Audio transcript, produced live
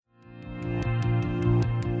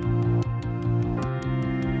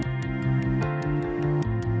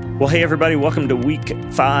Well, hey, everybody, welcome to week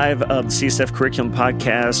 5 of the CSF Curriculum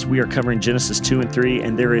Podcast. We are covering Genesis 2 and 3,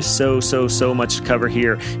 and there is so much to cover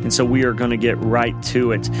here, and so we are going to get right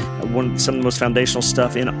to it. Some of the most foundational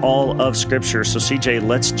stuff in all of Scripture. So, CJ,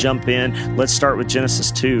 let's jump in. Let's start with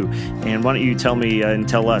Genesis 2, and why don't you tell me and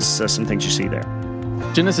tell us some things you see there.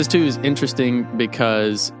 Genesis 2 is interesting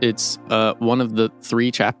because it's one of the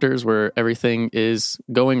 3 chapters where everything is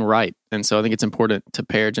going right. And so I think it's important to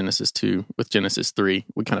pair Genesis 2 with Genesis 3.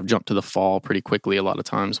 We kind of jump to the fall pretty quickly a lot of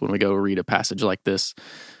times when we go read a passage like this.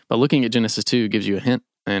 But looking at Genesis 2 gives you a hint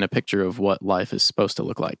and a picture of what life is supposed to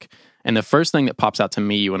look like. And the first thing that pops out to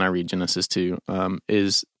me when I read Genesis 2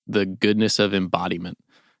 is the goodness of embodiment.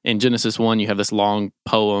 In Genesis 1, you have this long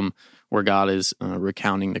poem where God is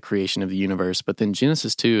recounting the creation of the universe. But then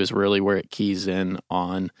Genesis 2 is really where it keys in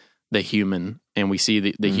on the human. And we see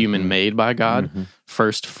the human made by God,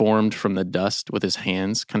 first formed from the dust with his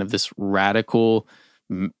hands, kind of this radical,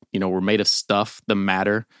 we're made of stuff, the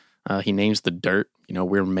matter. He names the dirt,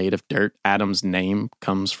 we're made of dirt. Adam's name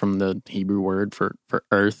comes from the Hebrew word for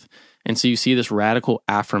earth. And so you see this radical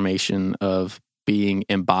affirmation of being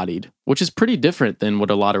embodied, which is pretty different than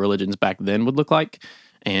what a lot of religions back then would look like.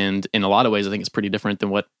 And in a lot of ways, I think it's pretty different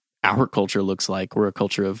than what our culture looks like. We're a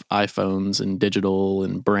culture of iPhones and digital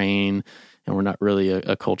and brain, and we're not really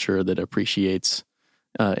a culture that appreciates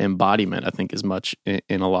embodiment, I think, as much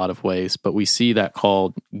in a lot of ways. But we see that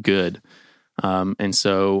called good. And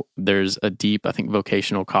so there's a deep, I think,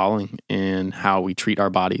 vocational calling in how we treat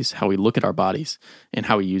our bodies, how we look at our bodies, and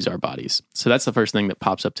how we use our bodies. So that's the first thing that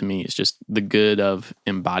pops up to me is just the good of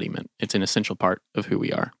embodiment. It's an essential part of who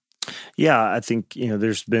we are. Yeah, I think,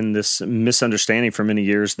 there's been this misunderstanding for many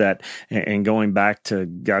years that, and going back to,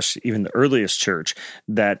 even the earliest church,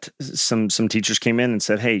 that some teachers came in and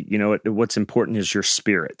said, hey, what's important is your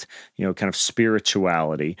spirit, kind of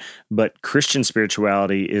spirituality. But Christian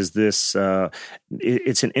spirituality is this,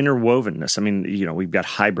 it's an interwovenness. I mean, we've got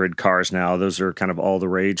hybrid cars now. Those are kind of all the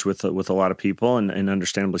rage with a lot of people, and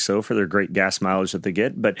understandably so for their great gas mileage that they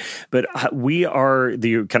get. But we are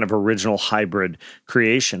the kind of original hybrid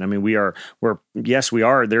creation. I mean, we are.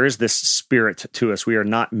 There is this spirit to us. We are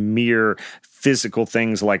not mere physical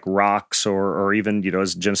things like rocks or even,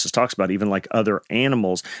 as Genesis talks about, even like other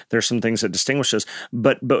animals. There's some things that distinguish us,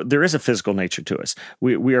 but there is a physical nature to us.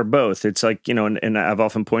 We are both. It's like, and I've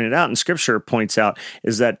often pointed out, and Scripture points out,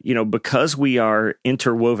 is that, because we are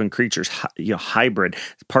interwoven creatures, hybrid,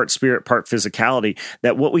 part spirit, part physicality,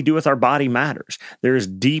 that what we do with our body matters. There is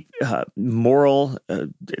deep moral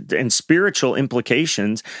and spiritual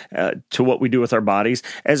implications to what we do with our bodies,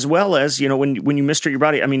 as well as, when you mistreat your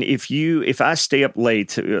body. I mean, if I stay up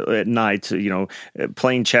late at night,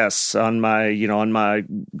 playing chess on my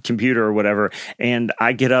computer or whatever, and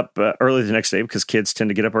I get up early the next day because kids tend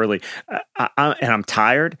to get up early, and I'm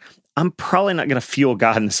tired, I'm probably not going to feel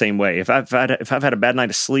God in the same way. If I've had a bad night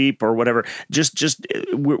of sleep or whatever,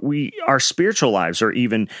 our spiritual lives are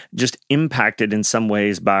even just impacted in some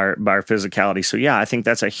ways by our physicality. So yeah, I think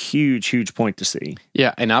that's a huge point to see.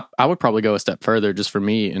 Yeah, and I would probably go a step further just for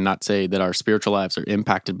me and not say that our spiritual lives are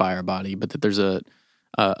impacted by our body, but that there's a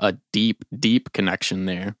deep connection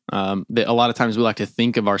there. That a lot of times we like to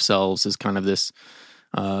think of ourselves as kind of this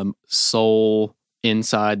soul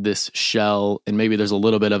inside this shell, and maybe there's a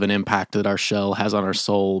little bit of an impact that our shell has on our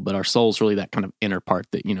soul, but our soul's really that kind of inner part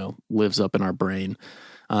that, lives up in our brain.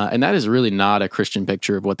 And that is really not a Christian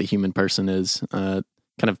picture of what the human person is. Kind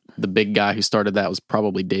of the big guy who started that was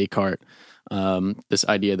probably Descartes. This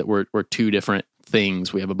idea that we're two different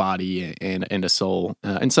things. We have a body and a soul.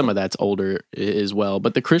 And some of that's older as well.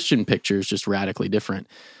 But the Christian picture is just radically different.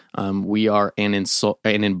 We are an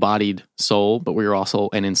embodied soul, but we are also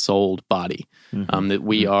an ensouled body. That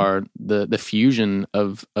we are the fusion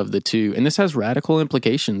of the two. And this has radical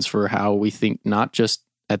implications for how we think, not just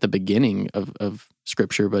at the beginning of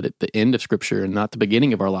Scripture, but at the end of Scripture, and not the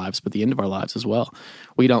beginning of our lives, but the end of our lives as well.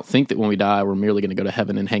 We don't think that when we die, we're merely going to go to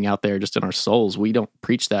heaven and hang out there just in our souls. We don't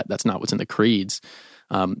preach that. That's not what's in the creeds.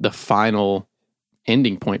 The final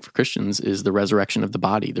ending point for Christians is the resurrection of the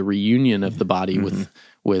body, the reunion of the body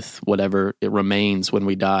with whatever it remains when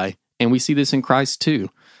we die. And we see this in Christ too.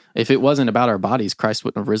 If it wasn't about our bodies, Christ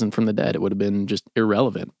wouldn't have risen from the dead. It would have been just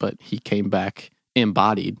irrelevant, but he came back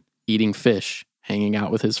embodied, eating fish, hanging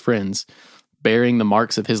out with his friends, bearing the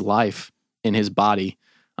marks of his life in his body.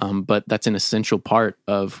 But that's an essential part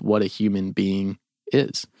of what a human being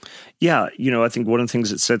is. Yeah, I think one of the things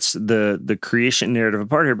that sets the creation narrative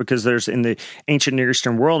apart here, because there's in the ancient Near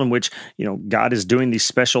Eastern world in which God is doing these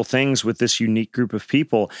special things with this unique group of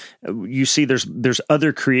people. You see, there's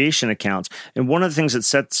other creation accounts, and one of the things that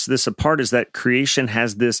sets this apart is that creation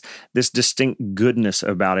has this distinct goodness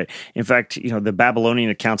about it. In fact, the Babylonian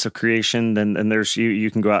accounts of creation, and there's you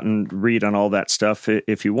can go out and read on all that stuff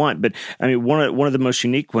if you want. But I mean, one of the most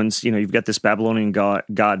unique ones, you've got this Babylonian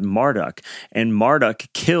god Marduk, and Marduk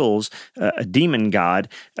kills a demon god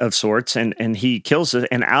of sorts, and he kills it,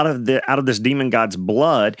 and out of this demon god's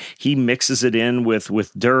blood, he mixes it in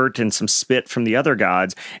with dirt and some spit from the other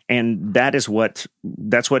gods, and that's what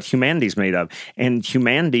humanity's made of. And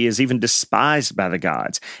humanity is even despised by the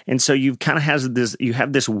gods, and so you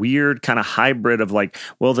have this weird kind of hybrid of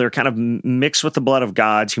they're kind of mixed with the blood of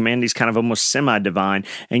gods. Humanity's kind of almost semi-divine,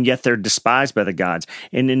 and yet they're despised by the gods.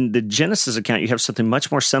 And in the Genesis account, you have something much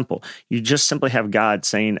more simple. You just simply have God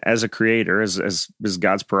saying, as a creator, as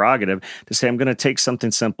God's prerogative, to say, I'm going to take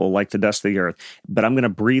something simple like the dust of the earth, but I'm going to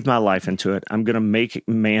breathe my life into it. I'm going to make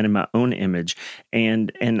man in my own image,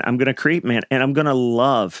 and I'm going to create man, and I'm going to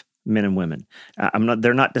love men and women.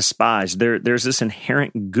 They're not despised. There's this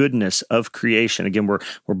inherent goodness of creation. Again, we're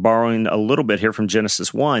borrowing a little bit here from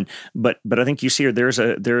Genesis 1, but I think you see here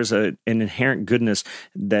there's an inherent goodness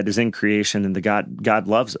that is in creation, and God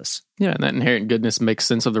loves us. Yeah, and that inherent goodness makes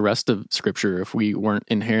sense of the rest of Scripture. If we weren't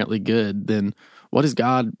inherently good, then what is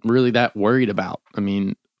God really that worried about? I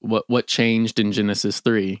mean, what changed in Genesis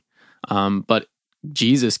 3? But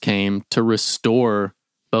Jesus came to restore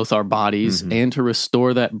both our bodies and to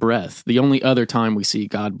restore that breath. The only other time we see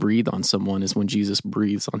God breathe on someone is when Jesus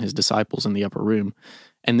breathes on his disciples in the upper room.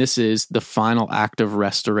 And this is the final act of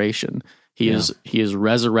restoration. He has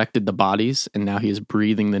resurrected the bodies, and now he is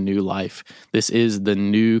breathing the new life. This is the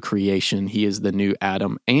new creation. He is the new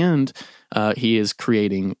Adam, and he is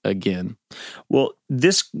creating again. Well,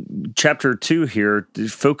 this chapter 2 here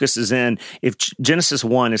focuses in, if Genesis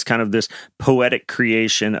 1 is kind of this poetic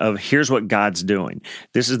creation of here's what God's doing.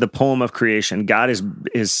 This is the poem of creation. God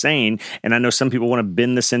is saying, and I know some people want to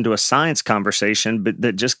bend this into a science conversation, but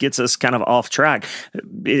that just gets us kind of off track.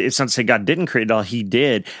 It's not to say God didn't create it all, he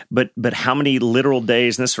did, but how many literal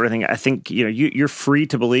days and this sort of thing, I think, you're free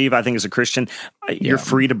to believe, I think as a Christian, you're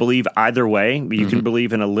free to believe either way. You can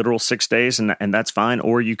believe in a literal 6 days, and that's fine,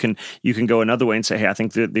 or you can go another way and say, hey, I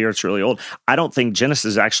think the earth's really old. I don't think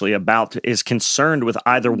Genesis is concerned with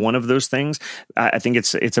either one of those things. I think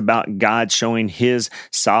it's about God showing his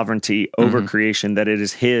sovereignty over creation, that it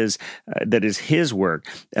is his work.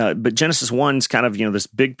 But Genesis 1 is kind of, this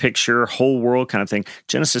big picture, whole world kind of thing.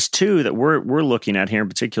 Genesis 2 that we're looking at here in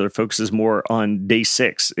particular focuses more on day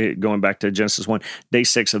 6, going back to Genesis 1, day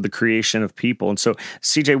 6 of the creation of people. And so,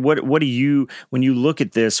 CJ, what do you, when you look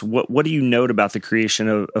at this, what do you note about the creation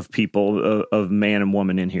of people, of man and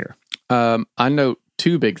woman in here? I note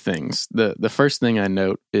two big things. The first thing I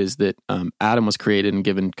note is that Adam was created and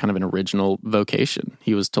given kind of an original vocation.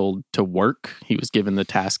 He was told to work. He was given the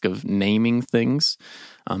task of naming things.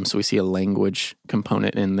 So we see a language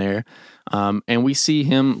component in there. And we see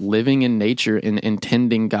him living in nature and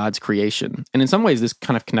intending God's creation. And in some ways, this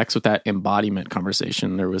kind of connects with that embodiment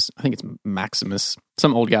conversation. There was, I think it's Maximus,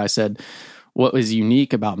 some old guy said, what was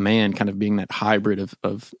unique about man kind of being that hybrid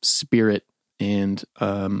of spirit and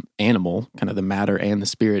animal, kind of the matter and the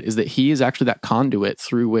spirit, is that he is actually that conduit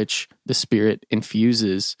through which the spirit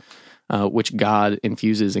infuses, which God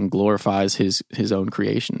infuses and glorifies his own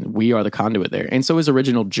creation. We are the conduit there. And so his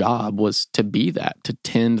original job was to be that, to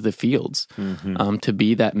tend the fields, to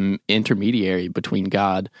be that intermediary between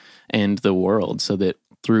God and the world, so that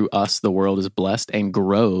through us, the world is blessed and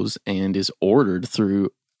grows and is ordered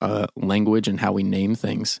through language and how we name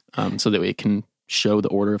things, so that we can show the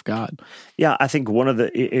order of God. Yeah, I think one of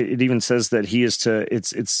it even says that he is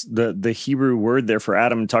it's the Hebrew word there for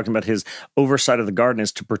Adam, talking about his oversight of the garden,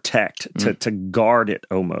 is to protect, to guard it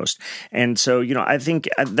almost. And so, I think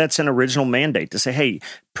that's an original mandate to say, hey,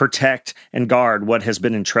 protect and guard what has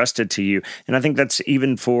been entrusted to you. And I think that's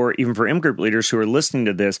even for M-Group leaders who are listening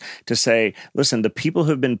to this, to say, listen, the people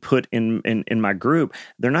who have been put in my group,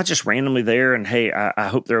 they're not just randomly there and, hey, I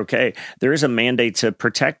hope they're okay. There is a mandate to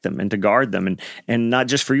protect them and to guard them, and not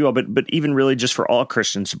just for you all, but even really just for all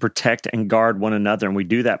Christians, to protect and guard one another. And we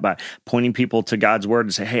do that by pointing people to God's word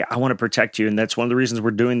and say, hey, I want to protect you. And that's one of the reasons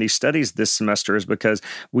we're doing these studies this semester, is because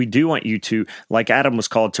we do want you to, like Adam was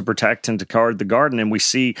called, to protect and to guard the garden. And we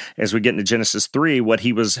see see as we get into Genesis 3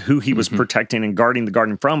 who he was protecting and guarding the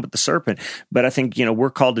garden from with the serpent. But I think, we're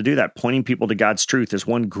called to do that. Pointing people to God's truth is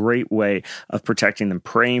one great way of protecting them,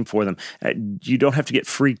 praying for them. You don't have to get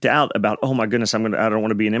freaked out about, oh my goodness, I don't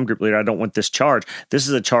want to be an M-group leader. I don't want this charge. This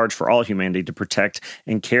is a charge for all humanity to protect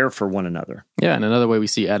and care for one another. Yeah, and another way we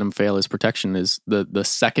see Adam fail his protection is the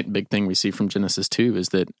second big thing we see from Genesis 2 is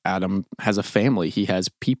that Adam has a family. He has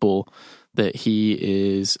people that he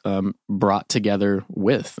is brought together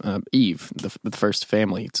with, Eve, the first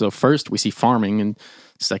family. So first we see farming, and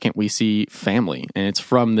second we see family. And it's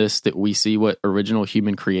from this that we see what original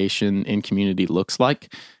human creation in community looks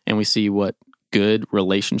like, and we see what good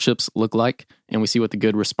relationships look like, and we see what the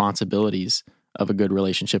good responsibilities of a good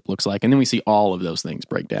relationship looks like. And then we see all of those things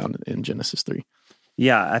break down in Genesis 3.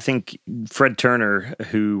 Yeah, I think Fred Turner,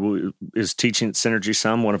 who is teaching at Synergy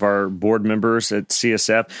Some, one of our board members at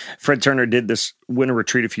CSF, Fred Turner did this winter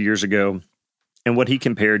retreat a few years ago, and what he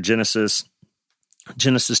compared Genesis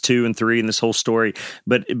 2 and 3 and this whole story,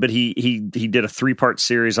 but he did a 3-part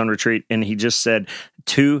series on retreat, and he just said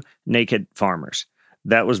 2 naked farmers.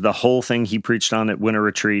 That was the whole thing he preached on at Winter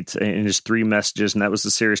Retreat in his 3 messages, and that was the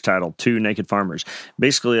series title, 2 Naked Farmers.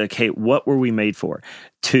 Basically, like, hey, what were we made for?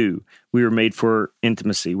 2, we were made for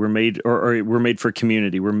intimacy. We're made for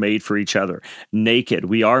community. We're made for each other. Naked,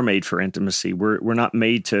 we are made for intimacy. We're not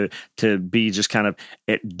made to be just kind of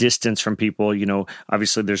at distance from people.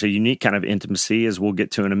 Obviously there's a unique kind of intimacy, as we'll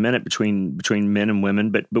get to in a minute, between men and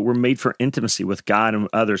women, but we're made for intimacy with God and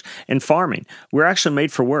others. And farming, we're actually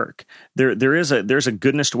made for work. There's a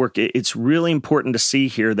goodness to work. It's really important to see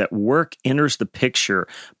here that work enters the picture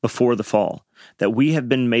before the fall. That we have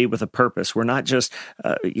been made with a purpose. We're not just,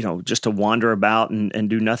 just to wander about and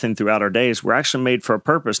do nothing throughout our days. We're actually made for a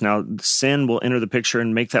purpose. Now, sin will enter the picture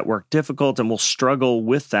and make that work difficult, and we'll struggle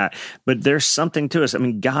with that. But there's something to us. I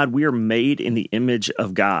mean, God, we are made in the image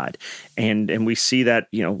of God, and we see that,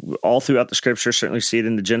 all throughout the Scripture. Certainly see it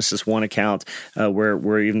in the Genesis 1 account,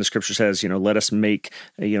 where even the Scripture says, let us make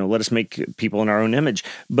people in our own image.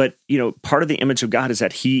 But part of the image of God is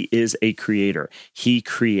that He is a creator. He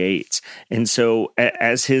creates, and so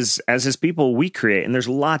as his people, we create, and there's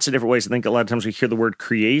lots of different ways. I think a lot of times we hear the word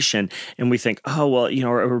creation and we think, oh, well,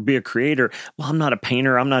 or be a creator. Well, I'm not a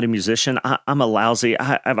painter. I'm not a musician. I'm a lousy.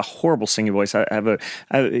 I have a horrible singing voice.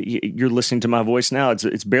 You're listening to my voice now.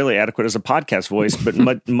 It's barely adequate as a podcast voice,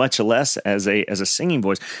 but much less as a singing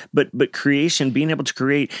voice. But creation, being able to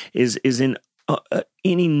create, is in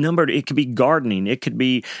any number. It could be gardening. It could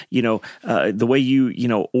be, the way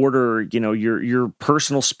you, order, your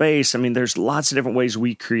personal space. I mean, there's lots of different ways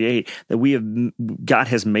we create that God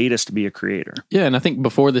has made us to be a creator. Yeah. And I think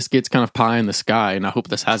before this gets kind of pie in the sky, and I hope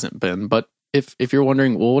this hasn't been, but if you're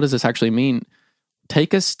wondering, well, what does this actually mean?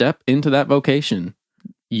 Take a step into that vocation.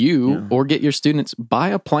 Or get your students, buy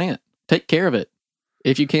a plant, take care of it.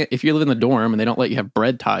 If you live in the dorm and they don't let you have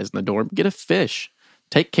bread ties in the dorm, get a fish,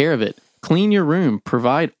 take care of it. Clean your room,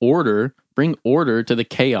 provide order, bring order to the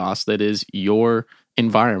chaos that is your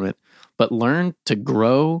environment, but learn to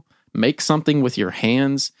grow, make something with your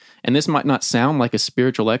hands. And this might not sound like a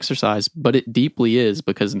spiritual exercise, but it deeply is,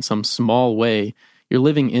 because in some small way, you're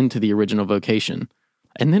living into the original vocation.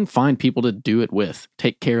 And then find people to do it with.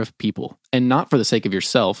 Take care of people, and not for the sake of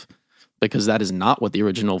yourself, because that is not what the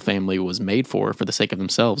original family was made for the sake of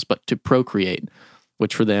themselves, but to procreate,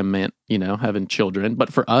 which for them meant, having children.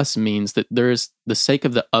 But for us means that there is the sake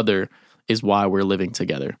of the other is why we're living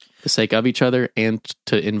together, the sake of each other, and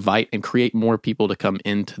to invite and create more people to come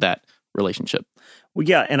into that relationship. Well,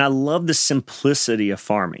 yeah, and I love the simplicity of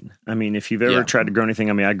farming. I mean, if you've ever tried to grow anything,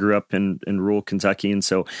 I grew up in rural Kentucky, and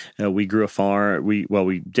so we grew a farm.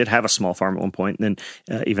 We did have a small farm at one point, and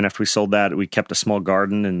then even after we sold that, we kept a small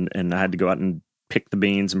garden, and I had to go out and pick the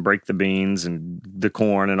beans and break the beans and the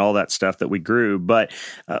corn and all that stuff that we grew. But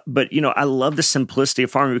I love the simplicity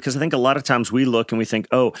of farming, because I think a lot of times we look and we think,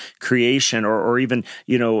 oh, creation or even,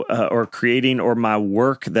 or creating, or my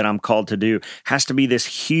work that I'm called to do has to be this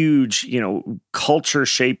huge, culture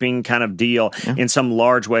shaping kind of deal in some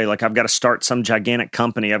large way. Like I've got to start some gigantic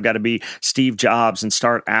company. I've got to be Steve Jobs and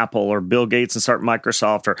start Apple, or Bill Gates and start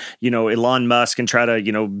Microsoft, or, Elon Musk and try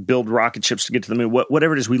to, build rocket ships to get to the moon.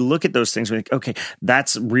 Whatever it is, we look at those things and we think, okay,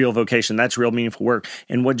 that's real vocation. That's real meaningful work.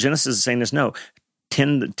 And what Genesis is saying is, no,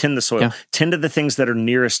 tend the soil, tend to the things that are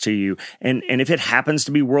nearest to you. And if it happens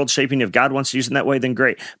to be world shaping, if God wants to use it in that way, then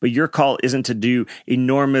great. But your call isn't to do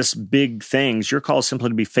enormous, big things. Your call is simply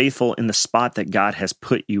to be faithful in the spot that God has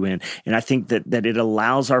put you in. And I think that it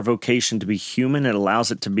allows our vocation to be human. It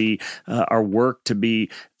allows it to be our work to be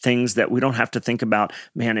things that we don't have to think about,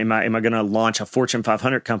 man, am I going to launch a Fortune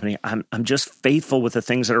 500 company? I'm just faithful with the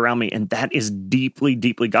things that are around me. And that is deeply,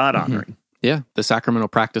 deeply God honoring. Mm-hmm. Yeah. The sacramental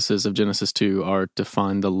practices of Genesis 2 are to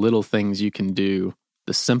find the little things you can do,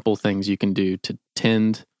 the simple things you can do to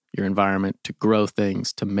tend your environment, to grow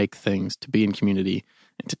things, to make things, to be in community,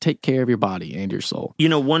 and to take care of your body and your soul. You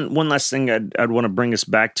know, one last thing I'd want to bring us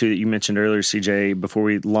back to that you mentioned earlier, CJ, before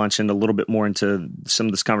we launch into a little bit more into some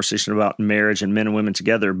of this conversation about marriage and men and women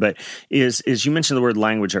together, but is you mentioned the word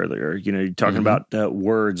language earlier. You know, you're talking about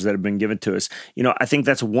words that have been given to us. You know, I think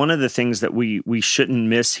that's one of the things that we shouldn't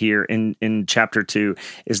miss here in chapter 2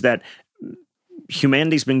 is that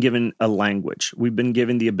humanity's been given a language. We've been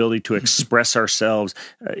given the ability to express ourselves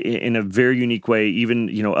in a very unique way. Even,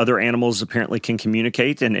 you know, other animals apparently can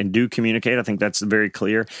communicate and do communicate. I think that's very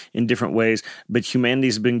clear in different ways. But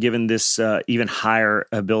humanity's been given this even higher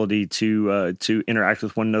ability to interact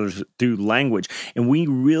with one another through language. And we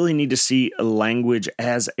really need to see language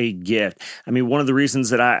as a gift. I mean, one of the reasons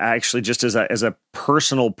that I actually just as a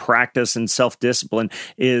personal practice and self-discipline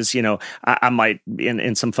is, you know, I might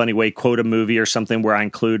in some funny way quote a movie or something where I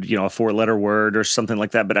include, you know, a 4-letter word or something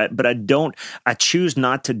like that. But I choose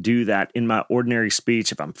not to do that in my ordinary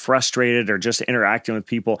speech if I'm frustrated or just interacting with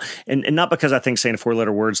people. And not because I think saying a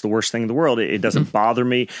 4-letter word is the worst thing in the world. It doesn't bother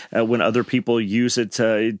me when other people use it.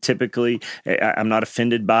 Typically, I'm not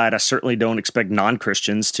offended by it. I certainly don't expect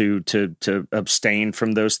non-Christians to abstain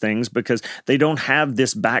from those things because they don't have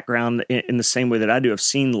this background in the same way that I do. I've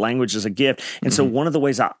seen language as a gift. And so one of the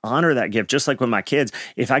ways I honor that gift, just like with my kids,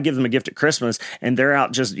 if I give them a gift at Christmas and they're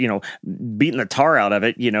out just, you know, beating the tar out of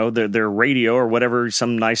it, you know, their radio or whatever,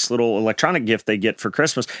 some nice little electronic gift they get for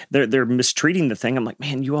Christmas, they're mistreating the thing. I'm like,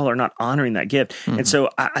 man, you all are not honoring that gift. And so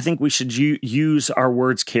I think we should use our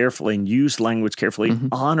words carefully and use language carefully,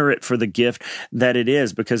 honor it for the gift that it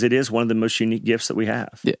is, because it is one of the most unique gifts that we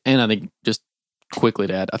have. Yeah, and I think just quickly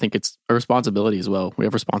to add, I think it's a responsibility as well. We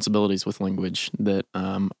have responsibilities with language that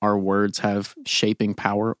our words have shaping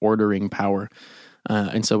power, ordering power.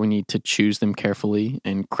 And so we need to choose them carefully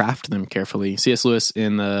and craft them carefully. C.S. Lewis I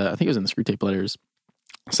think it was in the Screwtape Letters,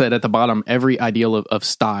 said at the bottom, every ideal of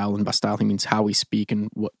style, and by style he means how we speak and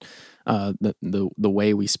what the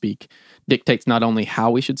way we speak, dictates not only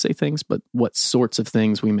how we should say things, but what sorts of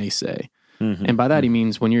things we may say. And by that he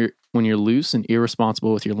means when you're loose and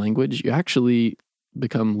irresponsible with your language, you actually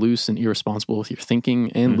become loose and irresponsible with your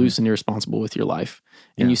thinking and loose and irresponsible with your life.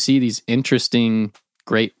 And you see these interesting,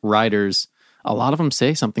 great writers. A lot of them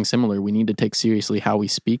say something similar. We need to take seriously how we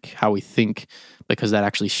speak, how we think, because that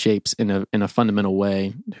actually shapes in a fundamental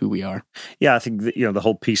way who we are. Yeah, I think that, you know, the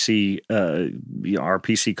whole PC, our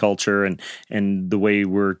PC culture and the way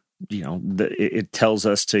we're, you know, it tells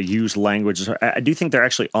us to use language. I do think they're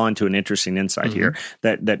actually on to an interesting insight here,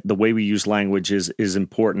 that the way we use language is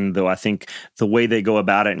important, though I think the way they go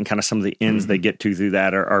about it and kind of some of the ends they get to through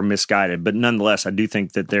that are misguided. But nonetheless, I do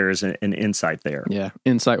think that there is an insight there. Yeah,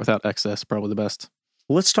 insight without excess, probably the best.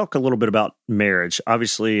 Let's talk a little bit about marriage,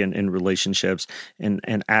 obviously, in relationships and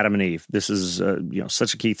Adam and Eve. This is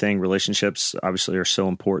such a key thing. Relationships obviously are so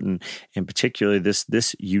important, and particularly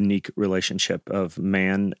this unique relationship of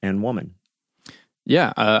man and woman.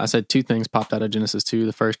 Yeah, I said two things popped out of Genesis 2.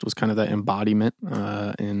 The first was kind of that embodiment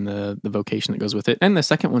and the vocation that goes with it. And the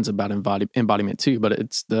second one's about embodiment too, but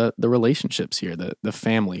it's the relationships here, the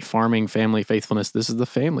family, farming, family, faithfulness. This is the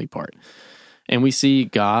family part. And we see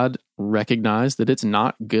God recognize that it's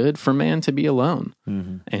not good for man to be alone.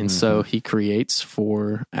 And so he creates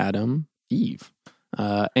for Adam Eve.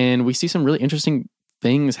 And we see some really interesting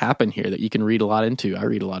things happen here that you can read a lot into. I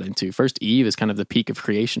read a lot into. First, Eve is kind of the peak of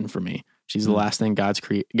creation for me. She's the last thing God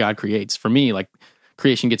creates. For me, like,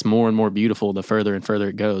 creation gets more and more beautiful the further and further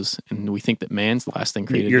it goes. And we think that man's the last thing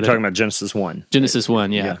created. You're talking about Genesis 1. Genesis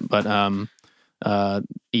 1, yeah. But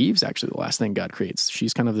Eve's actually the last thing God creates.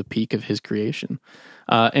 She's kind of the peak of his creation.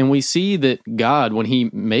 And we see that God, when he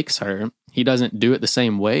makes her, he doesn't do it the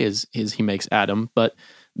same way as he makes Adam, but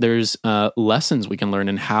there's lessons we can learn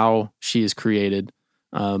in how she is created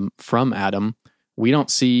from Adam. We don't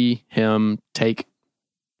see him take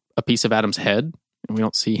a piece of Adam's head, and we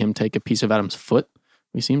don't see him take a piece of Adam's foot.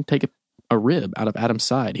 We see him take a rib out of Adam's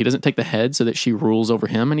side. He doesn't take the head so that she rules over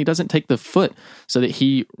him, and he doesn't take the foot so that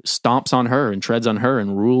he stomps on her and treads on her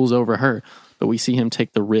and rules over her. But we see him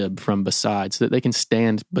take the rib from beside so that they can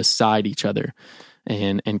stand beside each other.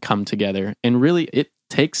 and come together. And really, it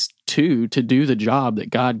takes two to do the job that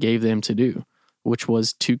God gave them to do, which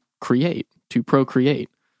was to create, to procreate.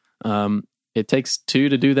 It takes two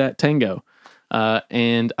to do that tango.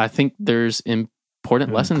 And I think there's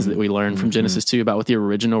important lessons that we learn from Genesis 2 about what the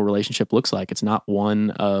original relationship looks like. It's not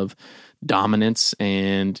one of dominance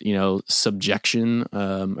and, subjection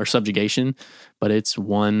or subjugation, but it's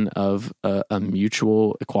one of a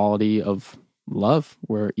mutual equality of love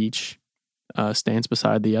where each stands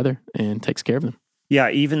beside the other and takes care of them. Yeah,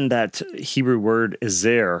 even that Hebrew word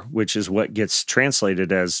ezer, which is what gets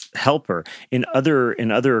translated as helper, in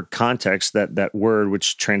other contexts, that word,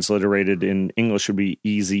 which transliterated in English would be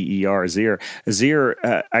ezer,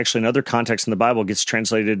 ezer, actually in other contexts in the Bible gets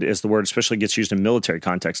translated as the word, especially gets used in military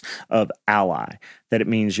context, of ally. That it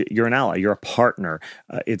means you're an ally, you're a partner.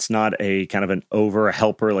 It's not a kind of an a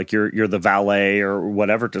helper, like you're the valet or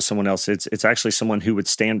whatever to someone else. It's actually someone who would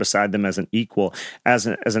stand beside them as an equal, as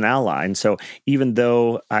an ally. And so even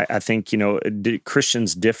though I think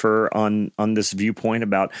Christians differ on this viewpoint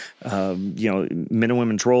about men and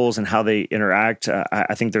women's roles and how they interact,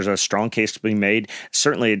 I think there's a strong case to be made,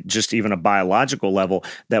 certainly just even a biological level,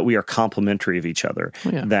 that we are complementary of each other.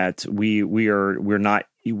 Oh, yeah. That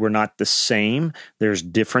we're not the same. There's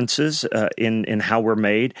differences in how we're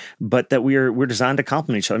made, but that we're designed to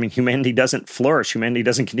complement each other. I mean, humanity doesn't flourish. Humanity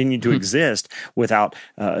doesn't continue to exist without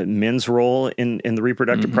men's role in the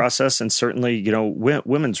reproductive process, and certainly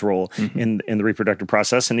women's role in the reproductive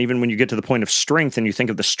process. And even when you get to the point of strength, and you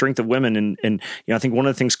think of the strength of women, and I think one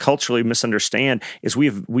of the things culturally misunderstand is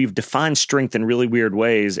we've defined strength in really weird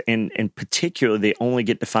ways, and particularly they only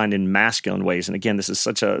get defined in masculine ways. And again, this is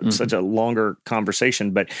such a longer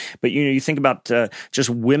conversation. But you think about just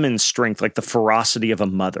women's strength, like the ferocity of a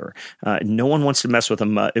mother. No one wants to mess with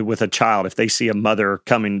a child if they see a mother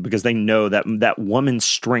coming, because they know that woman's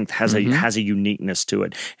strength has a uniqueness to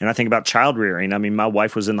it. And I think about child rearing. I mean, my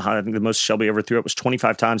wife was I think the most Shelby ever threw up was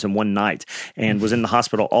 25 times in one night, and was in the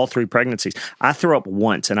hospital all 3 pregnancies. I threw up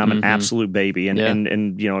once, and I'm an absolute baby, and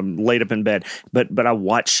I'm laid up in bed. But I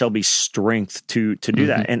watched Shelby's strength to do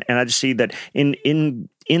that, and I just see that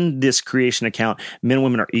in this creation account, men and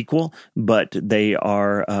women are equal, but they're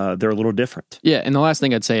a little different. Yeah, and the last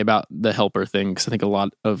thing I'd say about the helper thing, because I think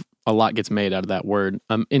a lot gets made out of that word.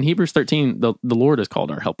 In Hebrews 13, the Lord is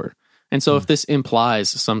called our helper, and so if this implies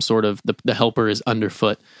some sort of the helper is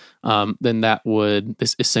underfoot, then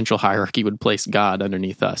this essential hierarchy would place God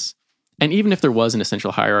underneath us. And even if there was an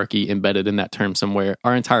essential hierarchy embedded in that term somewhere,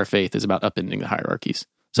 our entire faith is about upending the hierarchies,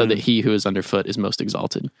 so that he who is underfoot is most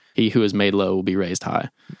exalted. He who is made low will be raised high.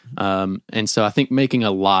 And so I think making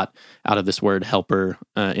a lot out of this word helper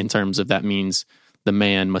in terms of that means the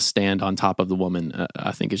man must stand on top of the woman,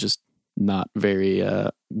 I think is just not very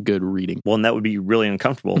good reading. Well, and that would be really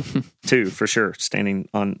uncomfortable too, for sure, standing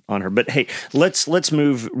on her. But hey, let's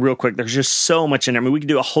move real quick. There's just so much in there. I mean, we could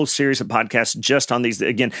do a whole series of podcasts just on these.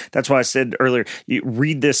 Again, that's why I said earlier, you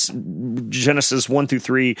read this Genesis 1 through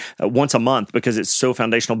 3 once a month, because it's so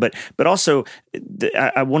foundational. But also,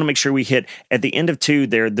 I want to make sure we hit at the end of 2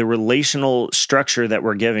 there, the relational structure that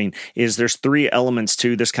we're giving is there's 3 elements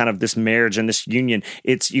to this kind of this marriage and this union.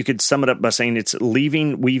 You could sum it up by saying it's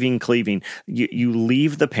leaving, weaving, cleaving. You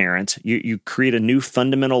leave the parent, you create a new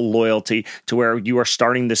fundamental loyalty to where you are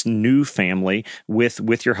starting this new family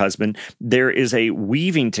with your husband. There is a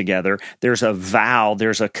weaving together. There's a vow.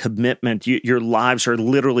 There's a commitment. Your lives are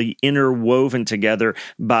literally interwoven together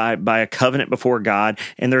by a covenant before God.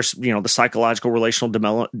 And there's the psychological, relational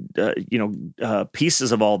development,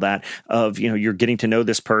 pieces of all that. Of you're getting to know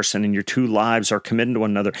this person, and your 2 lives are committed to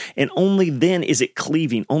one another. And only then is it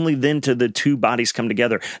cleaving. Only then do the 2 bodies come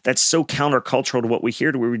together. That's so countercultural to what we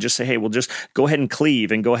hear, to where we just say, hey, we'll just go ahead and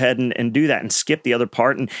cleave and go ahead and do that and skip the other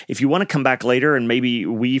part. And if you want to come back later and maybe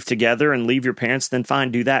weave together and leave your parents, then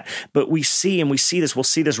fine, do that. But we'll see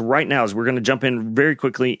this right now as we're going to jump in very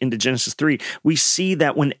quickly into Genesis 3. We see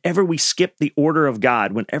that whenever we skip the order of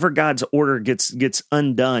God, whenever God's order gets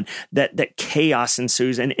undone, that chaos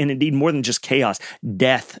ensues. And indeed, more than just chaos,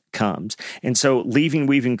 death comes. And so leaving,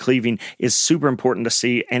 weaving, cleaving is super important to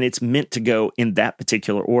see, and it's meant to go in that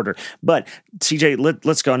particular order. But CJ,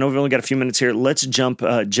 let's go. I know we've only got a few minutes here. Let's jump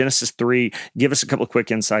Genesis 3. Give us a couple of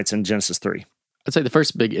quick insights in Genesis 3. I'd say the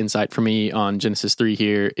first big insight for me on Genesis 3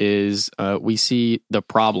 here is we see the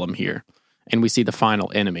problem here, and we see the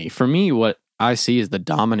final enemy. For me, what I see is the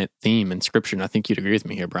dominant theme in Scripture, and I think you'd agree with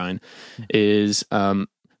me here, Brian, is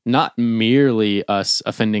not merely us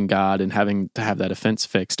offending God and having to have that offense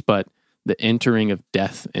fixed, but the entering of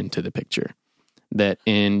death into the picture. that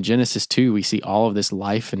in Genesis 2, we see all of this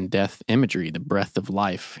life and death imagery, the breath of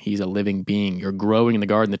life. He's a living being. You're growing in the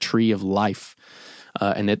garden, the tree of life,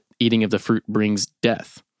 and that eating of the fruit brings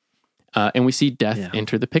death. And we see death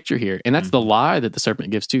enter the picture here. And that's the lie that the serpent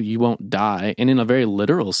gives too. You won't die. And in a very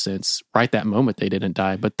literal sense, right that moment, they didn't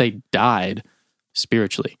die, but they died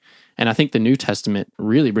spiritually. And I think the New Testament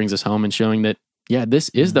really brings us home in showing that, this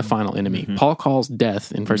is the final enemy. Paul calls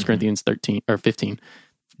death in 1 Corinthians 13 or 15,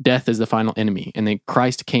 death is the final enemy. And then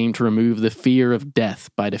Christ came to remove the fear of death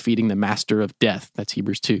by defeating the master of death. That's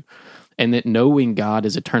Hebrews 2. And that knowing God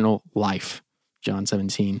is eternal life, John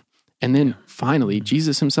 17. And then finally,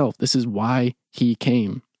 Jesus himself, this is why he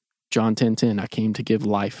came. John 10:10, I came to give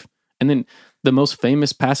life. And then the most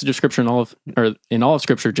famous passage of Scripture in all of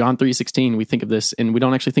Scripture, John 3:16, we think of this and we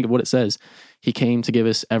don't actually think of what it says. He came to give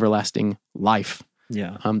us everlasting life.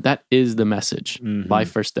 Yeah. That is the message,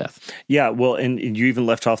 life versus death. Yeah, well, and you even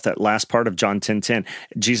left off that last part of John 10:10.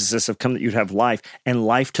 Jesus says, I've come that you'd have life, and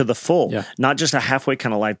life to the full. Yeah. Not just a halfway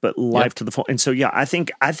kind of life, but life to the full. And so, I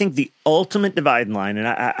think the ultimate dividing line, and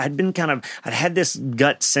I'd had this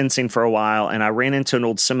gut sensing for a while, and I ran into an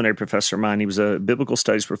old seminary professor of mine. He was a biblical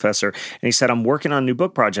studies professor, and he said, I'm working on a new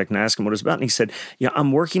book project, and I asked him what it was about, and he said,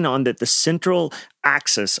 I'm working on that the central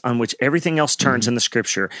axis on which everything else turns in the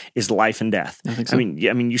Scripture is life and death. I think so.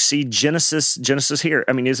 I mean, you see Genesis here.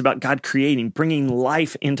 I mean, it's about God creating, bringing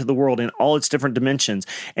life into the world in all its different dimensions.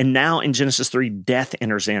 And now in Genesis 3, death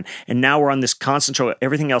enters in. And now we're on this constant show.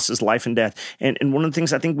 Everything else is life and death. And one of the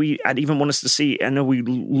things I think I'd even want us to see, I know we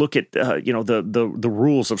look at, the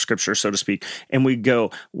rules of Scripture, so to speak, and we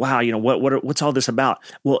go, wow, what's all this about?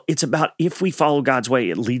 Well, it's about if we follow God's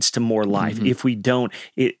way, it leads to more life. If we don't,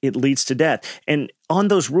 it leads to death. And on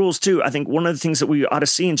those rules too, I think one of the things that we ought to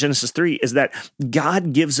see in Genesis 3 is that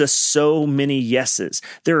God gives us so many yeses.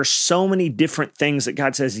 There are so many different things that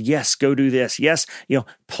God says, yes, go do this. Yes,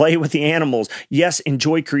 play with the animals. Yes,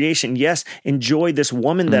 enjoy creation. Yes, enjoy this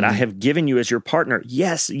woman that I have given you as your partner.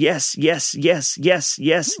 Yes, yes, yes, yes, yes,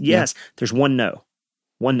 yes, yes. There's one no.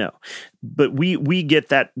 One no. But we get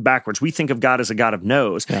that backwards. We think of God as a God of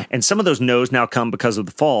no's. Yeah. And some of those no's now come because of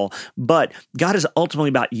the fall. But God is ultimately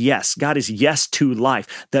about yes. God is yes to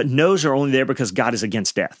life. The no's are only there because God is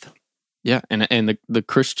against death. Yeah, and the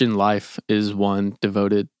Christian life is one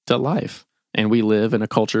devoted to life. And we live in a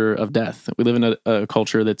culture of death. We live in a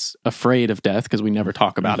culture that's afraid of death because we never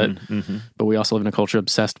talk about it. But we also live in a culture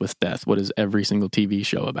obsessed with death. What is every single TV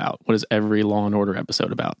show about? What is every Law and Order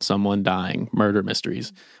episode about? Someone dying, murder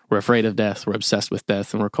mysteries. We're afraid of death. We're obsessed with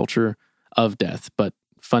death, and we're a culture of death. But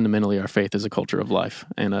fundamentally, our faith is a culture of life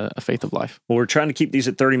and a faith of life. Well, we're trying to keep these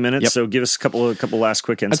at 30 minutes, so give us a couple last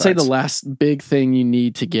quick insights. I'd say the last big thing you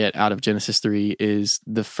need to get out of Genesis 3 is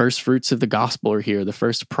the first fruits of the gospel are here. The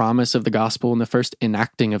first promise of the gospel and the first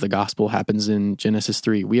enacting of the gospel happens in Genesis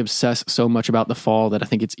 3. We obsess so much about the fall that I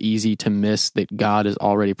think it's easy to miss that God is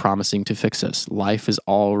already promising to fix us. Life is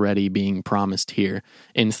already being promised here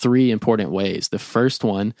in three important ways. The first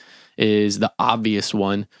one is the obvious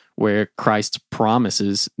one, where Christ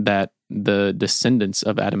promises that the descendants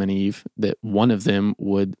of Adam and Eve, that one of them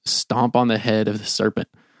would stomp on the head of the serpent,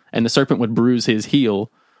 and the serpent would bruise his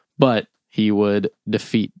heel, but he would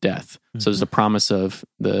defeat death. So there's the promise of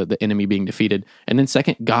the enemy being defeated. And then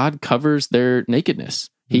second, God covers their nakedness.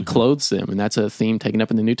 He clothes them, and that's a theme taken up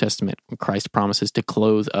in the New Testament. Christ promises to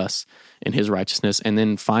clothe us in his righteousness. And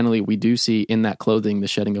then finally, we do see in that clothing the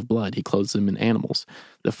shedding of blood. He clothes them in animals.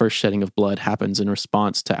 The first shedding of blood happens in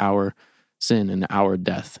response to our sin and our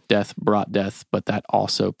death. Death brought death, but that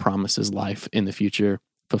also promises life in the future,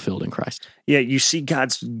 fulfilled in Christ. Yeah, you see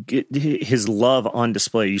his love on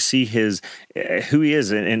display. You see who he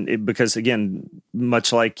is, and because again,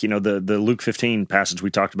 much like the Luke 15 passage we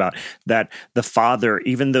talked about, that the Father,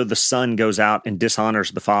 even though the Son goes out and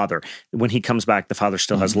dishonors the Father, when he comes back, the Father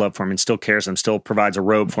still has love for him and still cares him, still provides a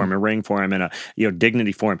robe for him, a ring for him, and a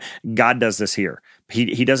dignity for him. God does this here.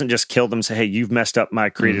 He doesn't just kill them and say, hey, you've messed up my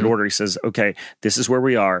created order. He says, okay, this is where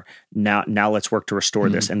we are. Now let's work to restore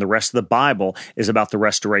this. And the rest of the Bible is about the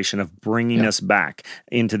restoration of bringing us back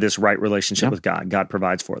into this right relationship with God. God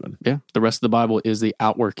provides for them. Yeah. The rest of the Bible is the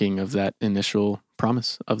outworking of that initial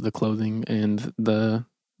promise of the clothing and the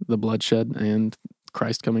bloodshed and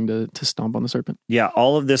Christ coming to stomp on the serpent. Yeah,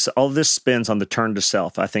 all of this spins on the turn to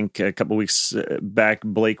self. I think a couple of weeks back,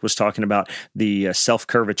 Blake was talking about the self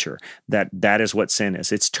curvature. That is what sin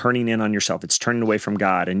is. It's turning in on yourself. It's turning away from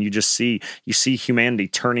God, and you see humanity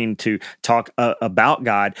turning to talk about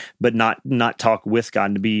God, but not talk with God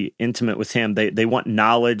and to be intimate with Him. They want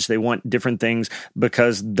knowledge. They want different things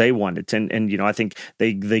because they want it, and I think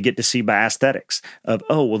they get to see by aesthetics of,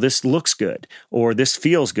 oh, well, this looks good, or this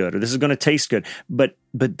feels good, or this is going to taste good, but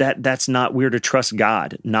that's not, we're to trust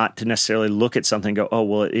God, not to necessarily look at something and go, oh,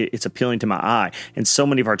 well, it's appealing to my eye. And so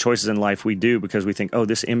many of our choices in life we do because we think, oh,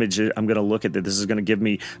 this image, I'm going to look at that. This is going to give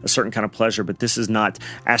me a certain kind of pleasure. But this is not,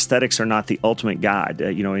 aesthetics are not the ultimate guide,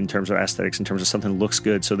 in terms of aesthetics, in terms of something looks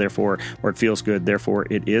good. So therefore, or it feels good, therefore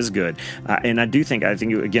it is good. And I think,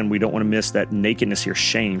 again, we don't want to miss that nakedness here.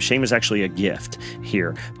 Shame is actually a gift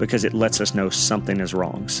here because it lets us know something is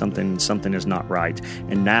wrong. Something is not right.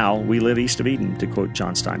 And now we live east of Eden, to quote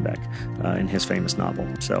John Steinbeck in his famous novel.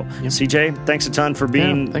 So, yep. CJ, thanks a ton for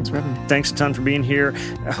being. Thanks for having me. Thanks a ton for being here.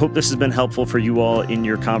 I hope this has been helpful for you all in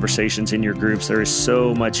your conversations, in your groups. There is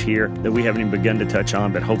so much here that we haven't even begun to touch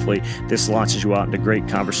on, but hopefully this launches you out into great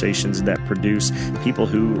conversations that produce people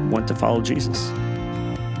who want to follow Jesus.